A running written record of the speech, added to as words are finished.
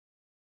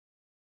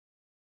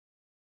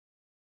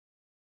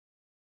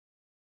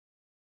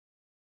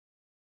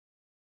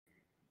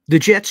The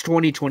Jets'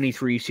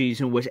 2023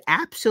 season was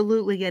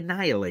absolutely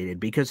annihilated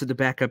because of the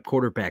backup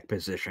quarterback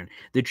position.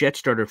 The Jets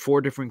started 4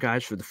 different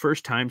guys for the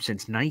first time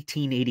since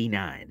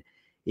 1989.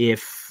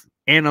 If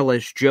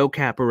analyst Joe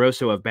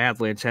Caporoso of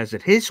Badlands has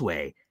it his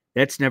way,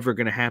 that's never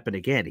going to happen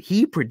again.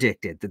 He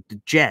predicted that the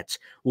Jets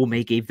will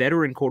make a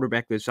veteran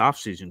quarterback this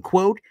offseason,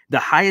 quote, the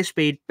highest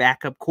paid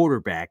backup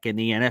quarterback in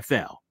the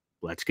NFL.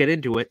 Let's get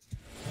into it.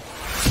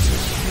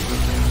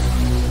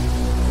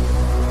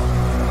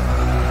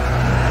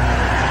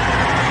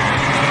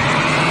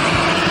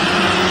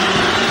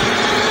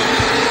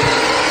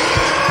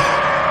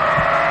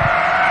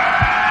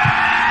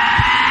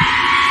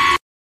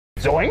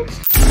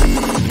 Zoinks!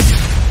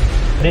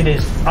 It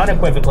is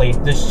unequivocally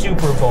the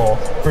Super Bowl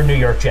for New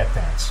York Jet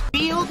fans.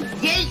 Field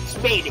Yates,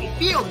 baby.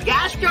 Field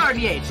Gosh darn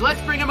Yates. Let's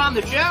bring him on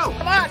the show.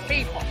 Come on,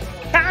 people.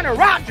 Connor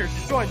Rogers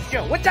is joining the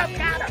show. What's up,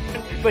 Connor?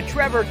 But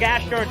Trevor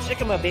Gosh darn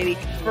Sycamore, baby,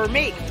 for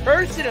me,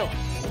 personally,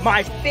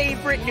 my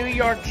favorite New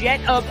York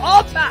Jet of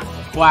all time.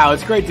 Wow,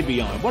 it's great to be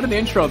on. What an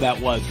intro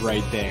that was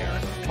right there.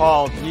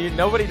 Paul,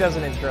 nobody does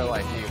an intro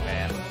like you,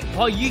 man.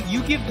 Paul,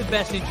 you give the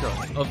best intro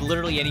of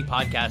literally any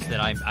podcast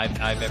that I've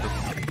ever been.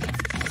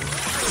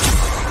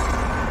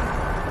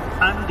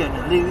 I'm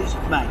gonna lose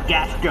my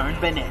gosh darn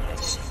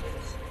bananas.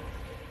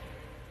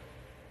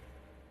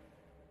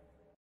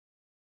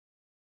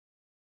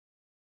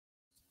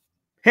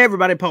 Hey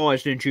everybody, Paul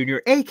Ashton Jr.,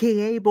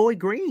 a.k.a. Boy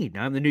Green.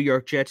 I'm the New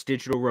York Jets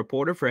digital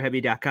reporter for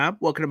Heavy.com.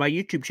 Welcome to my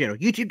YouTube channel,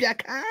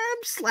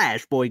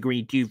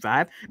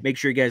 youtube.com/BoyGreen25. Make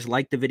sure you guys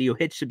like the video,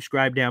 hit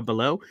subscribe down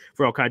below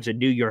for all kinds of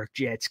New York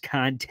Jets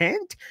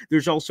content.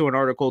 There's also an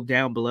article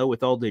down below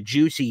with all the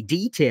juicy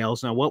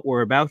details on what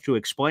we're about to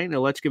explain.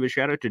 And let's give a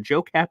shout out to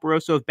Joe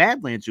Caporoso of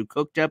Badlands, who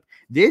cooked up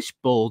this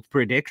bold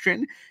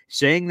prediction,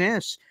 saying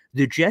this: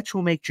 the Jets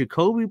will make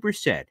Jacoby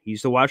Brissett,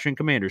 he's the Washington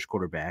Commanders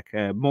quarterback,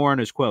 more on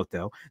his quote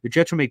though, the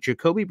Jets will make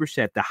Jacoby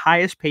Brissett the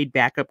highest paid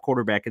backup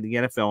quarterback in the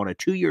NFL on a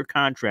 2-year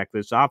contract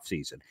this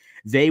offseason.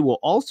 They will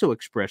also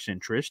express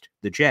interest,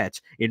 the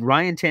Jets, in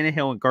Ryan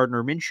Tannehill and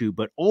Gardner Minshew,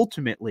 but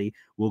ultimately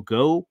will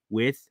go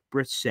with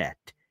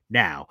Brissett.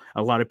 Now,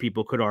 a lot of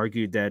people could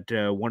argue that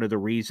one of the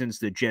reasons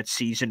the Jets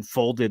season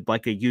folded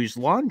like a used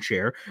lawn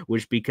chair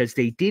was because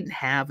they didn't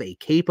have a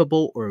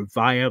capable or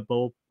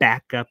viable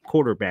backup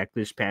quarterback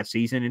this past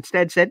season.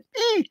 Instead said,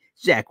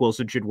 Zach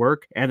Wilson should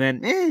work, and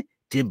then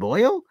Tim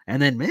Boyle,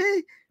 and then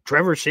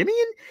Trevor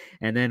Siemian,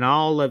 and then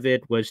all of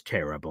it was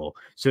terrible.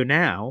 So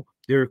now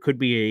there could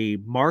be a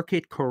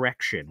market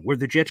correction where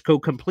the Jets go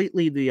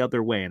completely the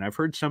other way. And I've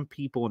heard some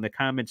people in the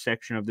comment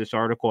section of this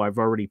article I've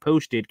already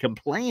posted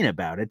complain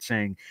about it,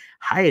 saying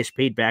highest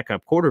paid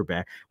backup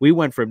quarterback. We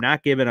went from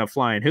not giving a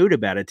flying hoot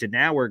about it to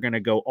now we're going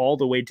to go all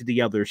the way to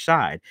the other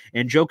side.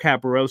 And Joe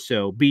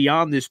Caporoso,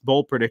 beyond this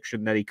bold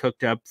prediction that he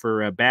cooked up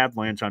for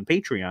Badlands on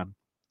Patreon,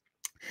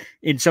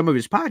 in some of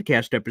his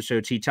podcast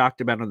episodes, he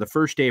talked about on the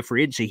first day of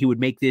free agency, he would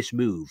make this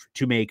move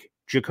to make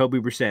Jacoby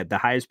Brissett the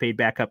highest paid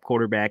backup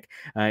quarterback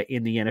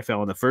in the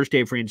NFL on the first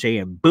day of free agency,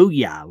 and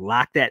booyah,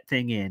 lock that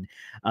thing in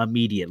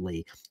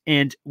immediately.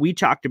 And we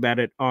talked about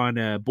it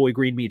on Boy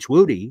Green Meets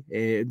Woody,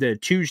 the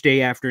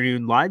Tuesday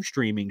afternoon live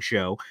streaming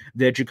show,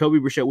 that Jacoby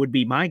Brissett would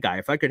be my guy.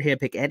 If I could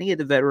handpick any of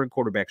the veteran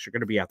quarterbacks that are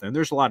going to be out there, and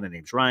there's a lot of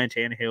names, Ryan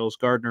Tannehill's,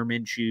 Gardner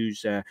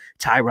Minshew's,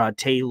 Tyrod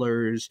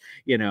Taylor's,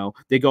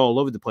 they go all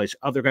over the place.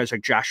 Other guys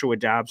like Joshua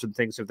Dobbs and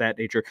things of that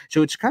nature.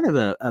 So it's kind of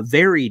a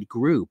varied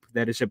group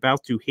that is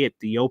about to hit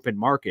the open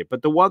market.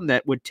 But the one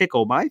that would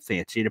tickle my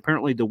fancy, and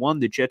apparently the one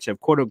the Jets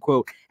have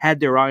quote-unquote had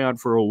their eye on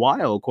for a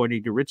while,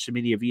 according to Rich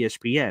Cimini of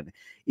ESPN,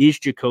 is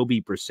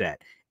Jacoby Brissett.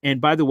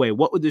 And by the way,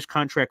 what would this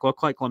contract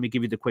look like? Let me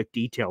give you the quick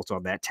details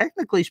on that.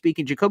 Technically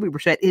speaking, Jacoby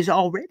Brissett is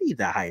already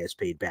the highest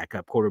paid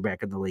backup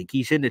quarterback in the league.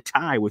 He's in a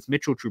tie with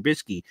Mitchell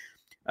Trubisky.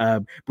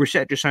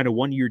 Brissett just signed a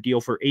 1-year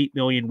deal for $8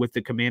 million with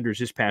the Commanders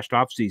this past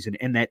offseason,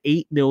 and that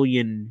 $8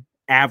 million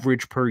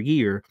average per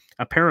year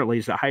apparently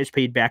is the highest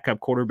paid backup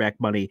quarterback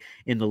money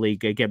in the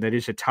league. Again, that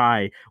is a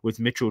tie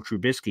with Mitchell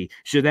Trubisky.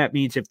 So that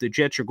means if the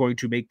Jets are going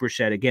to make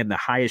Brissett, again, the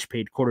highest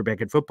paid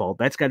quarterback in football,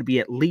 that's got to be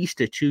at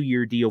least a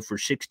 2-year deal for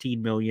 $16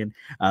 million,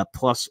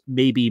 plus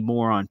maybe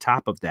more on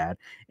top of that.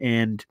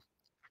 And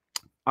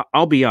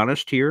I'll be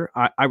honest here.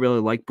 I really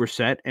like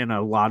Brissett in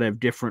a lot of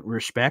different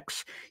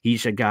respects.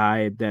 He's a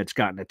guy that's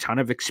gotten a ton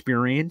of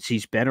experience.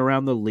 He's been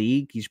around the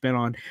league. He's been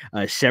on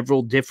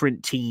several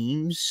different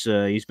teams.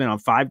 He's been on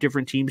 5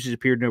 different teams. He's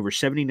appeared in over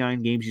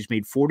 79 games. He's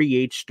made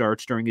 48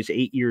 starts during his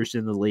 8 years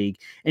in the league.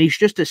 And he's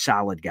just a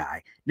solid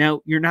guy.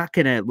 Now, you're not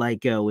going to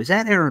go, is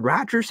that Aaron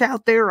Rodgers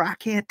out there? I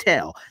can't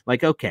tell.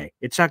 Okay,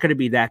 it's not going to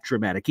be that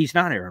dramatic. He's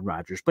not Aaron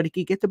Rodgers, but he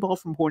can get the ball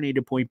from point A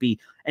to point B.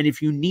 And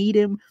if you need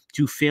him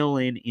to fill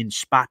in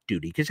spot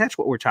duty, because that's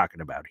what we're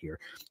talking about here.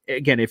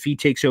 Again, if he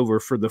takes over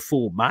for the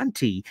full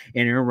Monty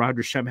and Aaron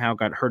Rodgers somehow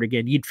got hurt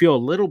again, you'd feel a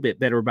little bit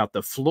better about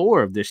the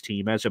floor of this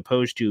team as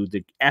opposed to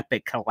the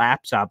epic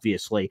collapse,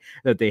 obviously,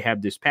 that they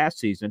had this past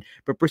season.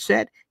 But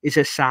Brissett is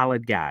a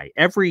solid guy.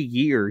 Every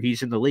year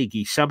he's in the league,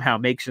 he somehow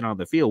makes it on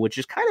the field, which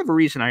is kind kind of a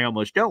reason I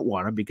almost don't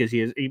want him, because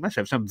he must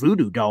have some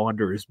voodoo doll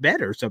under his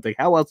bed or something.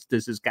 How else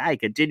does this guy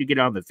continue to get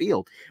on the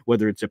field?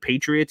 Whether it's the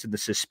Patriots and the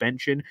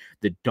suspension,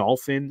 the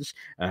Dolphins,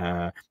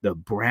 the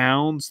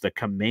Browns, the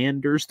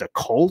Commanders, the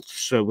Colts.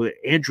 So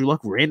Andrew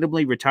Luck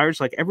randomly retires.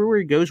 Like, everywhere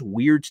he goes,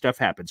 weird stuff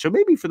happens. So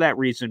maybe for that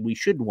reason, we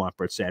shouldn't want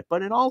Brissett.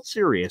 But in all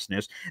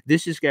seriousness,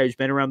 this is a guy who's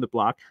been around the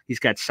block. He's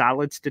got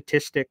solid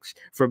statistics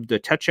from the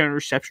touchdown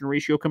reception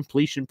ratio,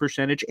 completion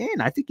percentage,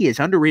 and I think he has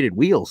underrated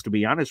wheels, to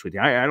be honest with you.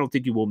 I don't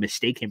think you will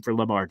mistake him for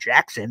Lamar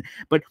Jackson,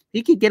 but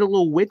he could get a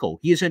little wiggle.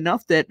 He is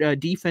enough that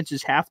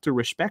defenses have to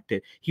respect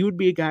it. He would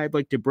be a guy I'd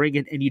like to bring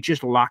in, and you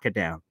just lock it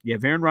down. You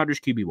have Aaron Rodgers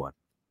QB1.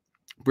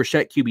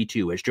 Brissett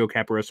QB2, as Joe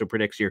Caporoso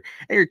predicts here.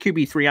 And your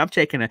QB3,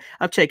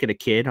 I'm taking a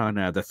kid on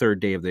the third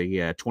day of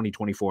the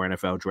 2024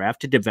 NFL draft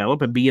to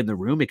develop and be in the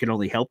room. It can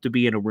only help to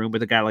be in a room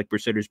with a guy like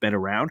Brissett who's been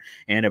around,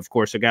 and of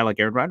course a guy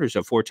like Aaron Rodgers, a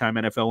 4-time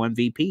NFL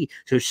MVP.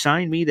 So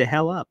sign me the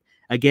hell up.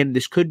 Again,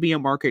 this could be a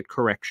market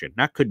correction.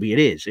 Not could be, it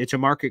is. It's a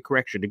market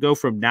correction to go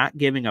from not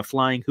giving a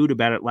flying hoot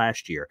about it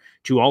last year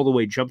to all the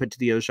way jumping to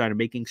the other side and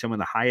making someone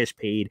the highest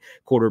paid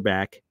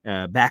quarterback,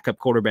 backup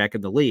quarterback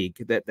in the league.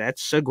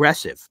 That's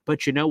aggressive.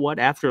 But you know what?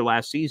 After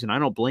last season, I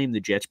don't blame the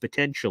Jets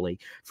potentially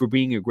for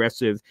being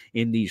aggressive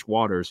in these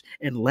waters.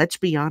 And let's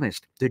be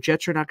honest, the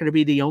Jets are not going to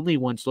be the only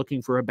ones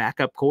looking for a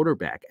backup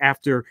quarterback.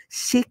 After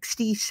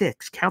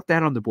 66, count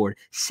that on the board,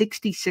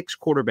 66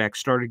 quarterbacks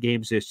started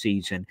games this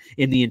season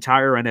in the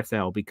entire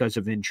NFL because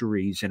of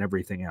injuries and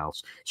everything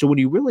else. So when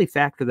you really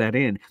factor that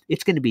in,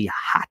 it's going to be a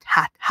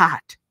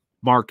hot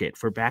market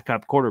for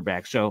backup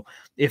quarterbacks. So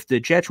if the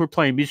Jets were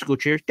playing musical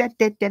chairs,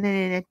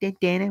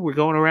 we're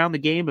going around the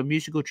game of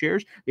musical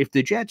chairs. If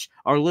the Jets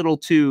are a little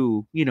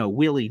too,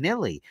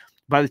 willy-nilly,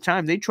 by the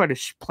time they try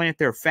to plant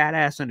their fat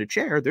ass in a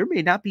chair, there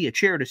may not be a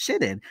chair to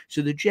sit in.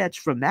 So the Jets,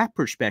 from that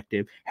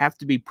perspective, have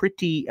to be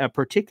pretty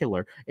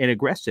particular and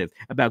aggressive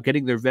about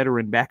getting their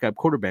veteran backup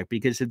quarterback,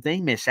 because if they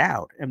miss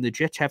out and the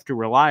Jets have to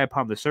rely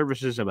upon the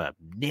services of a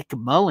Nick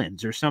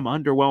Mullins or some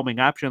underwhelming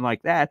option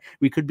like that,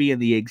 we could be in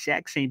the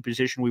exact same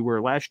position we were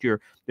last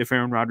year if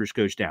Aaron Rodgers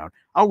goes down.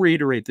 I'll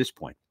reiterate this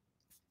point.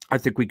 I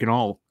think we can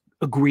all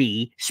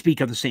speak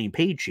on the same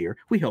page here.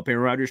 We hope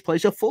Aaron Rodgers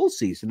plays a full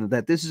season, and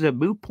that this is a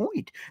moot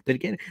point. That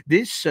again,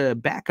 this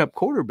backup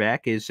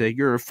quarterback is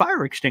your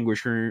fire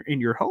extinguisher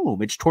in your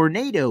home. It's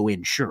tornado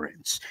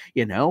insurance.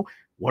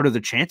 What are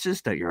the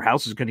chances that your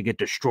house is going to get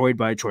destroyed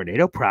by a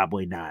tornado?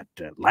 Probably not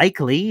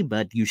likely,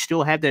 but you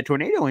still have that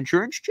tornado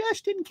insurance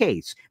just in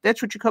case.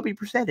 That's what Jacoby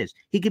Brissett is.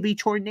 He could be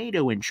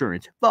tornado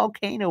insurance,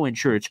 volcano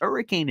insurance,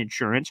 hurricane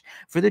insurance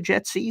for the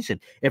Jets season.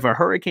 If a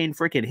hurricane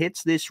freaking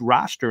hits this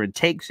roster and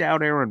takes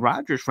out Aaron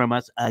Rodgers from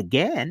us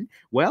again,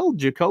 well,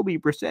 Jacoby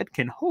Brissett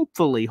can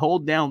hopefully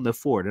hold down the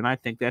fort, and I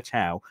think that's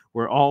how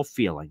we're all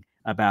feeling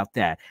about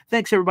that.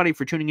 Thanks everybody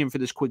for tuning in for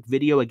this quick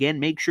video. Again,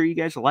 make sure you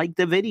guys like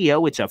the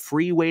video. It's a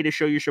free way to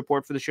show your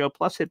support for the show.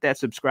 Plus, hit that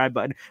subscribe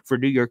button for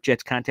New York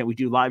Jets content. We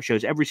do live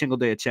shows every single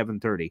day at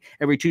 7:30.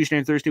 Every Tuesday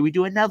and Thursday, we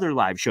do another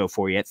live show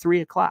for you at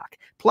 3 o'clock.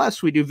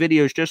 Plus, we do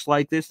videos just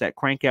like this that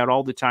crank out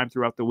all the time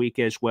throughout the week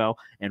as well,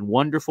 and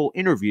wonderful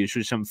interviews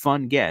with some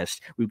fun guests.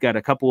 We've got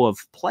a couple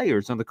of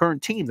players on the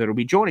current team that will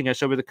be joining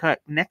us over the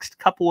next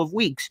couple of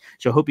weeks,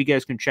 so hope you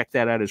guys can check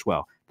that out as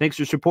well. Thanks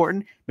for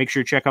supporting. Make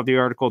sure to check out the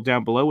article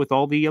down below with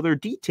all the other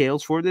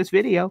details for this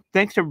video.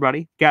 Thanks,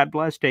 everybody. God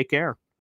bless. Take care.